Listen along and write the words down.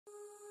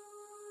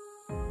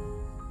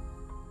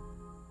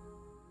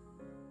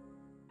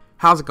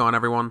How's it going,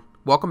 everyone?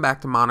 Welcome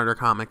back to Monitor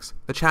Comics,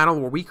 the channel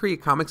where we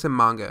create comics and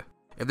manga.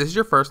 If this is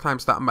your first time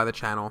stopping by the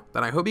channel,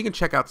 then I hope you can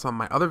check out some of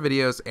my other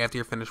videos after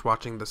you're finished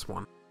watching this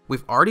one.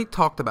 We've already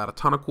talked about a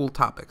ton of cool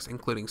topics,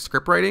 including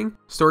scriptwriting,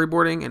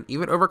 storyboarding, and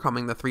even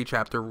overcoming the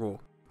 3-chapter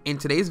rule. In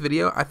today's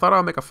video, I thought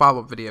I'll make a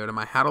follow-up video to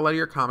my How to Letter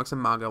Your Comics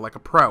and Manga Like a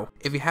Pro.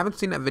 If you haven't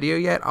seen that video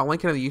yet, I'll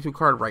link it in the YouTube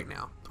card right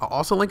now. I'll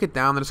also link it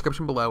down in the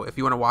description below if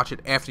you want to watch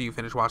it after you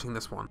finish watching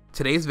this one.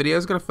 Today's video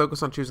is going to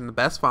focus on choosing the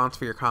best fonts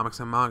for your comics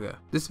and manga.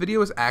 This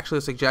video is actually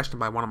a suggestion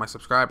by one of my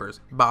subscribers,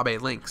 Bob A.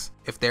 Links.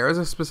 If there is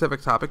a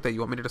specific topic that you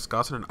want me to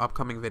discuss in an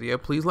upcoming video,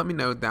 please let me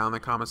know down in the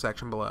comment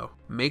section below.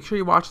 Make sure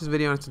you watch this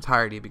video in its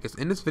entirety because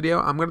in this video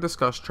I'm going to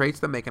discuss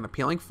traits that make an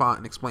appealing font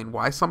and explain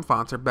why some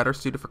fonts are better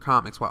suited for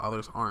comics while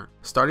others aren't.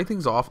 Starting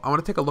things off, I want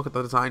to take a look at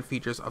the design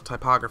features of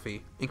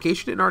typography. In case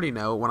you didn't already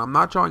know, when I'm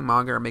not drawing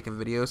manga or making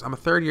videos, I'm a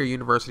third-year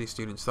university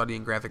student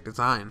studying graphic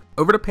design.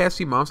 Over the past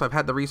few months, I've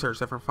had to research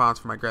different fonts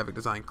for my graphic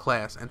design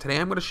class, and today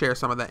I'm going to share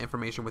some of that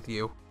information with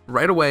you.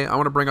 Right away, I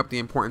want to bring up the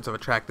importance of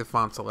attractive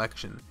font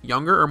selection.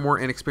 Younger or more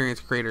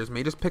inexperienced creators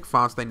may just pick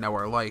fonts they know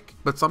or like,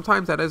 but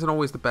sometimes that isn't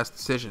always the best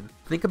decision.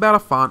 Think about a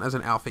font as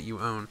an outfit you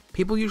own.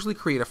 People usually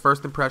create a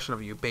first impression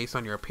of you based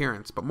on your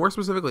appearance, but more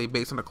specifically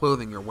based on the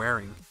clothing you're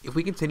wearing. If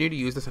we continue to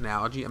use this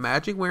analogy,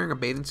 imagine wearing a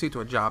bathing suit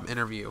to a job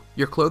interview.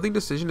 Your clothing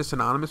decision is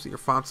synonymous with your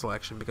font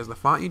selection because the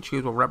font you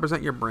choose will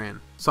represent your brand.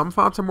 Some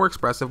fonts are more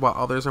expressive while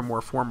others are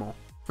more formal.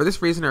 For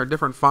this reason, there are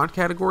different font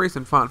categories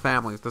and font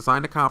families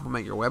designed to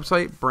complement your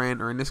website,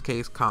 brand, or in this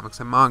case, comics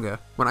and manga.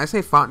 When I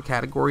say font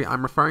category,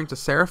 I'm referring to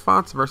serif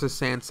fonts versus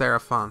sans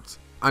serif fonts.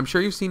 I'm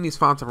sure you've seen these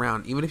fonts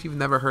around, even if you've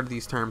never heard of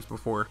these terms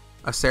before.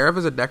 A serif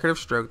is a decorative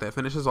stroke that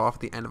finishes off at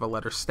the end of a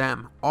letter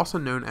stem, also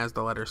known as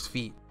the letter's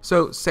feet.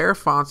 So serif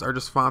fonts are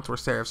just fonts where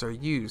serifs are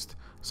used.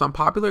 Some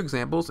popular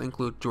examples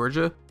include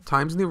Georgia,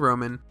 Times New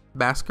Roman,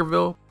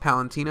 Baskerville,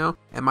 Palantino,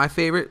 and my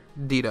favorite,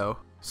 Dito.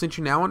 Since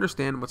you now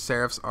understand what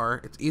serifs are,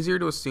 it's easier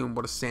to assume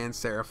what a sans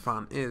serif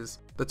font is.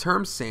 The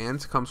term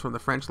sans comes from the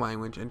French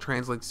language and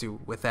translates to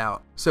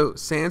without. So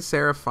sans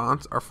serif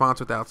fonts are fonts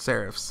without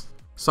serifs.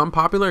 Some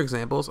popular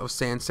examples of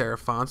sans serif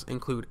fonts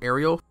include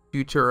Arial,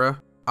 Futura,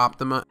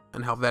 Optima,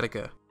 and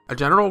Helvetica. A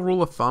general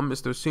rule of thumb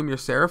is to assume your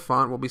serif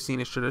font will be seen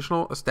as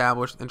traditional,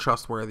 established, and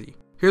trustworthy.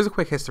 Here's a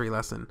quick history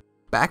lesson.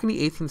 Back in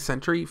the 18th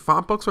century,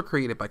 font books were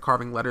created by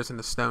carving letters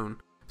into stone.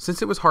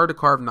 Since it was hard to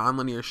carve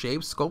non-linear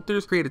shapes,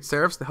 sculptors created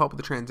serifs to help with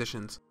the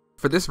transitions.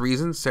 For this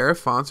reason, serif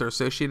fonts are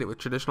associated with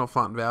traditional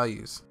font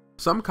values.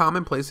 Some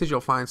common places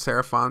you'll find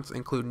serif fonts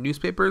include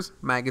newspapers,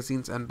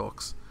 magazines, and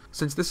books.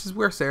 Since this is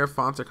where serif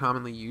fonts are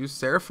commonly used,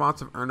 serif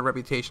fonts have earned a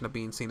reputation of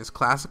being seen as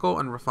classical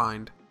and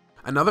refined.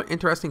 Another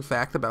interesting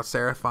fact about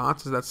serif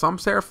fonts is that some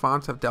serif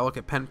fonts have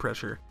delicate pen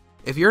pressure.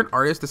 If you're an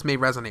artist, this may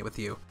resonate with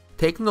you.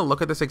 Taking a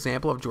look at this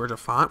example of Georgia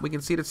font, we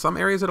can see that some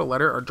areas of the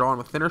letter are drawn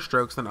with thinner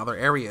strokes than other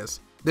areas.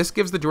 This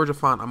gives the Georgia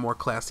font a more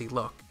classy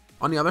look.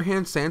 On the other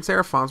hand, sans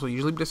serif fonts will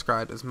usually be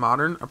described as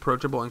modern,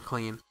 approachable, and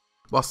clean.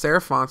 While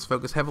serif fonts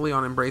focus heavily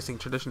on embracing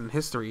tradition and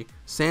history,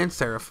 sans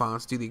serif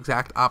fonts do the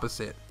exact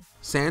opposite.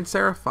 Sans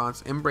serif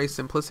fonts embrace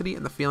simplicity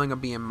and the feeling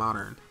of being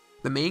modern.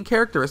 The main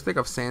characteristic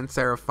of sans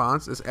serif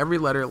fonts is every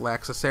letter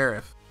lacks a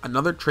serif.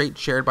 Another trait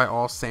shared by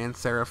all sans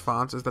serif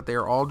fonts is that they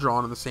are all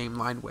drawn in the same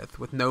line width,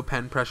 with no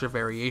pen pressure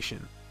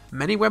variation.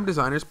 Many web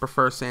designers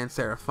prefer sans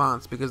serif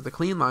fonts because the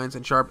clean lines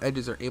and sharp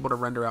edges are able to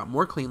render out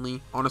more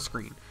cleanly on a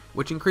screen,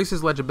 which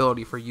increases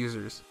legibility for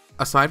users.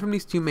 Aside from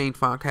these two main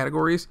font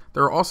categories,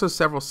 there are also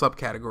several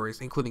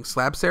subcategories, including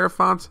slab serif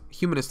fonts,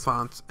 humanist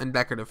fonts, and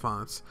decorative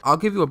fonts. I'll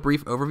give you a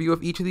brief overview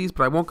of each of these,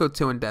 but I won't go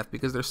too in depth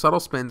because there's subtle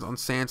spins on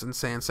sans and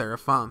sans serif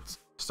fonts.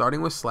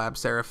 Starting with slab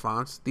serif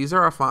fonts, these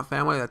are a font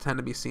family that tend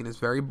to be seen as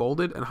very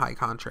bolded and high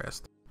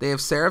contrast. They have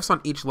serifs on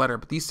each letter,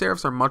 but these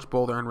serifs are much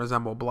bolder and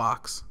resemble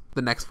blocks.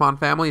 The next font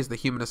family is the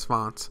humanist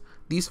fonts.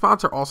 These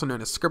fonts are also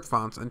known as script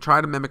fonts and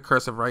try to mimic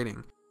cursive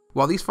writing.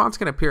 While these fonts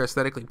can appear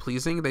aesthetically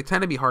pleasing, they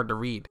tend to be hard to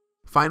read.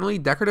 Finally,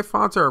 decorative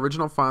fonts are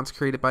original fonts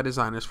created by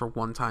designers for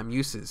one-time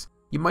uses.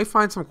 You might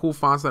find some cool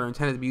fonts that are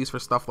intended to be used for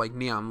stuff like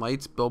neon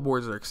lights,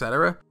 billboards, or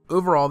etc.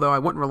 Overall though, I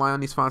wouldn't rely on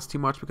these fonts too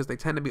much because they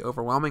tend to be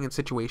overwhelming and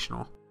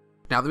situational.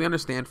 Now that we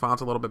understand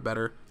fonts a little bit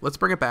better, let's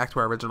bring it back to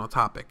our original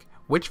topic.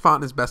 Which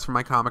font is best for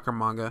my comic or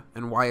manga,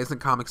 and why isn't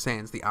Comic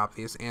Sans the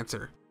obvious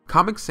answer?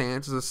 Comic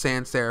Sans is a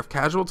sans serif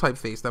casual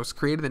typeface that was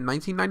created in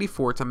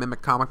 1994 to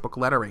mimic comic book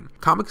lettering.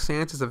 Comic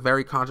Sans is a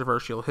very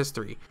controversial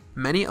history.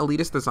 Many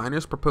elitist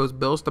designers proposed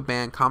bills to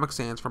ban Comic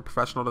Sans from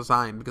professional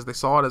design because they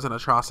saw it as an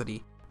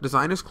atrocity.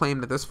 Designers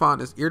claim that this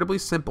font is irritably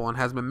simple and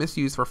has been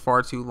misused for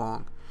far too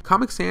long.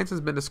 Comic Sans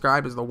has been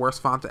described as the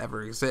worst font to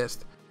ever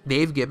exist.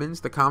 Dave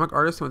Gibbons, the comic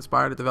artist who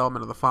inspired the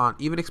development of the font,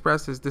 even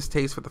expressed his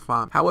distaste for the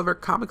font. However,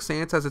 Comic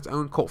Sans has its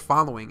own cult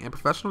following, and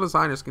professional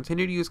designers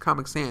continue to use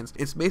Comic Sans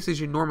in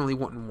spaces you normally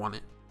wouldn't want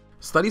it.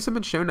 Studies have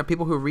been shown that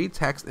people who read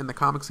text in the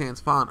Comic Sans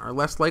font are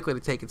less likely to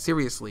take it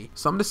seriously.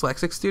 Some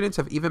dyslexic students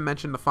have even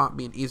mentioned the font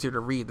being easier to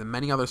read than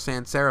many other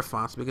sans serif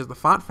fonts because the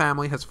font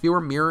family has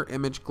fewer mirror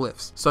image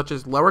glyphs, such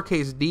as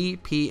lowercase d,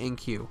 p, and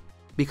q.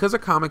 Because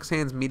of Comic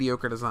Sans'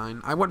 mediocre design,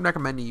 I wouldn't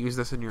recommend you use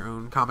this in your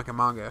own comic and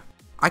manga.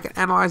 I can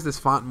analyze this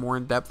font more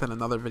in depth in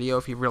another video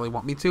if you really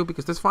want me to,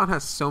 because this font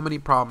has so many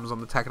problems on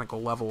the technical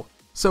level.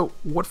 So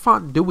what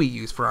font do we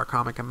use for our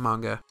comic and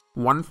manga?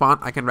 One font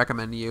I can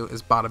recommend to you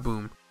is Bada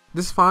Boom.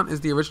 This font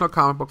is the original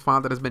comic book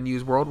font that has been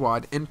used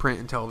worldwide in print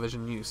and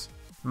television use.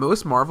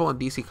 Most Marvel and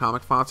DC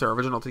comic fonts are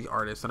original to the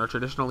artist and are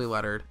traditionally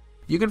lettered.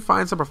 You can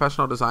find some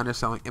professional designers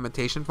selling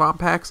imitation font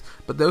packs,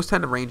 but those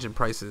tend to range in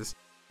prices.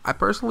 I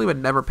personally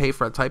would never pay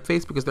for a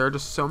typeface because there are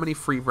just so many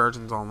free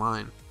versions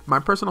online. My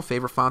personal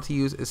favorite font to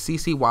use is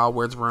CC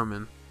Wildwords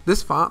Roman.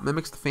 This font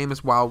mimics the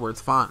famous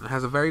Wildwords font and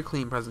has a very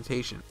clean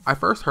presentation. I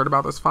first heard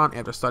about this font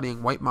after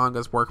studying White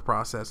Manga's work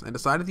process and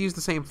decided to use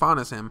the same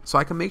font as him so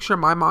I can make sure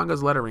my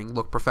manga's lettering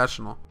look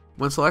professional.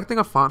 When selecting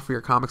a font for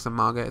your comics and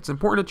manga, it's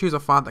important to choose a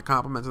font that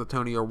complements the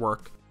tone of your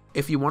work.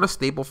 If you want a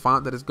staple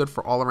font that is good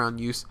for all-around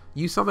use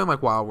something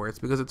like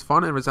Wildwords because it's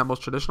fun and resembles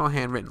traditional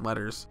handwritten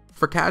letters.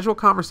 For casual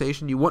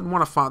conversation, you wouldn't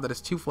want a font that is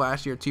too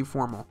flashy or too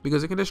formal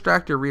because it can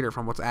distract your reader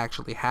from what's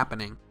actually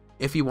happening.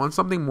 If you want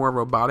something more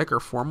robotic or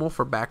formal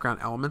for background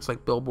elements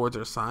like billboards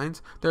or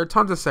signs, there are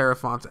tons of serif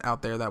fonts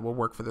out there that will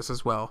work for this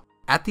as well.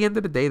 At the end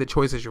of the day, the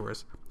choice is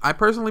yours. I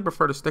personally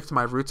prefer to stick to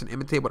my roots and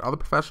imitate what other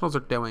professionals are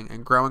doing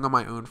and growing on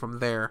my own from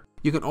there.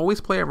 You can always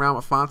play around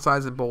with font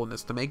size and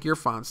boldness to make your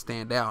font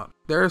stand out.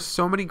 There are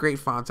so many great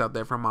fonts out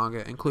there for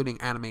manga,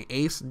 including Anime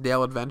Ace,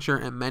 Dale Adventure,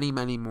 and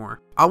many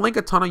more. I'll link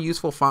a ton of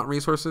useful font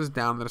resources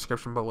down in the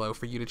description below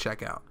for you to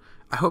check out.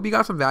 I hope you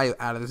got some value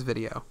out of this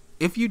video.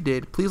 If you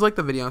did, please like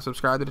the video and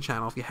subscribe to the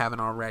channel if you haven't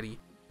already.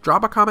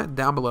 Drop a comment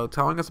down below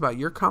telling us about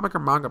your comic or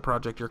manga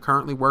project you're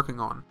currently working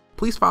on.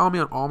 Please follow me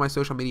on all my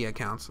social media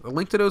accounts. The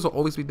link to those will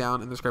always be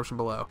down in the description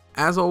below.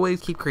 As always,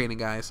 keep creating,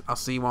 guys. I'll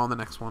see you all in the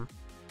next one.